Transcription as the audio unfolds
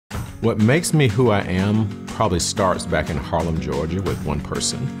What makes me who I am probably starts back in Harlem, Georgia with one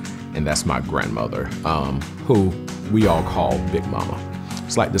person, and that's my grandmother, who we all call Big Mama.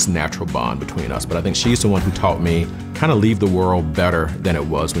 It's like this natural bond between us, but I think she's the one who taught me kind of leave the world better than it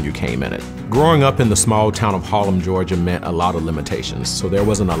was when you came in it. Growing up in the small town of Harlem, Georgia meant a lot of limitations, so there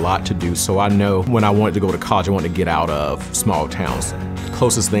wasn't a lot to do, so I know when I wanted to go to college, I wanted to get out of small towns. The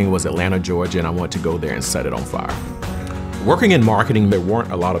closest thing was Atlanta, Georgia, and I wanted to go there and set it on fire. Working in marketing, there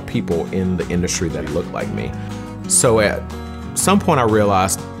weren't a lot of people in the industry that looked like me. So at some point I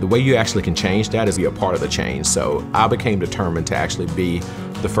realized the way you actually can change that is be a part of the change. So I became determined to actually be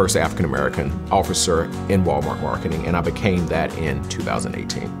the first African-American officer in Walmart marketing, and I became that in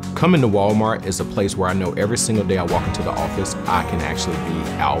 2018. Coming to Walmart is a place where I know every single day I walk into the office, I can actually be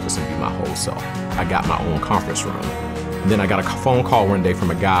Alvis and be my whole self. I got my own conference room. And then I got a phone call one day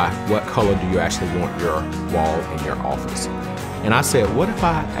from a guy, what color do you actually want your wall in your office? And I said, what if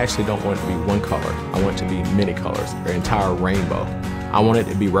I actually don't want it to be one color? I want it to be many colors, an entire rainbow. I want it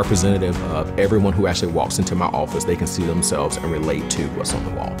to be representative of everyone who actually walks into my office. They can see themselves and relate to what's on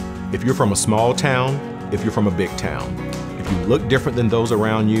the wall. If you're from a small town, if you're from a big town, if you look different than those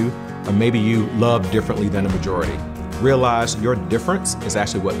around you, or maybe you love differently than a majority, realize your difference is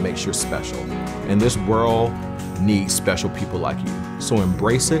actually what makes you special. And this world needs special people like you. So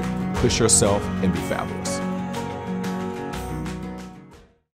embrace it, push yourself, and be fabulous.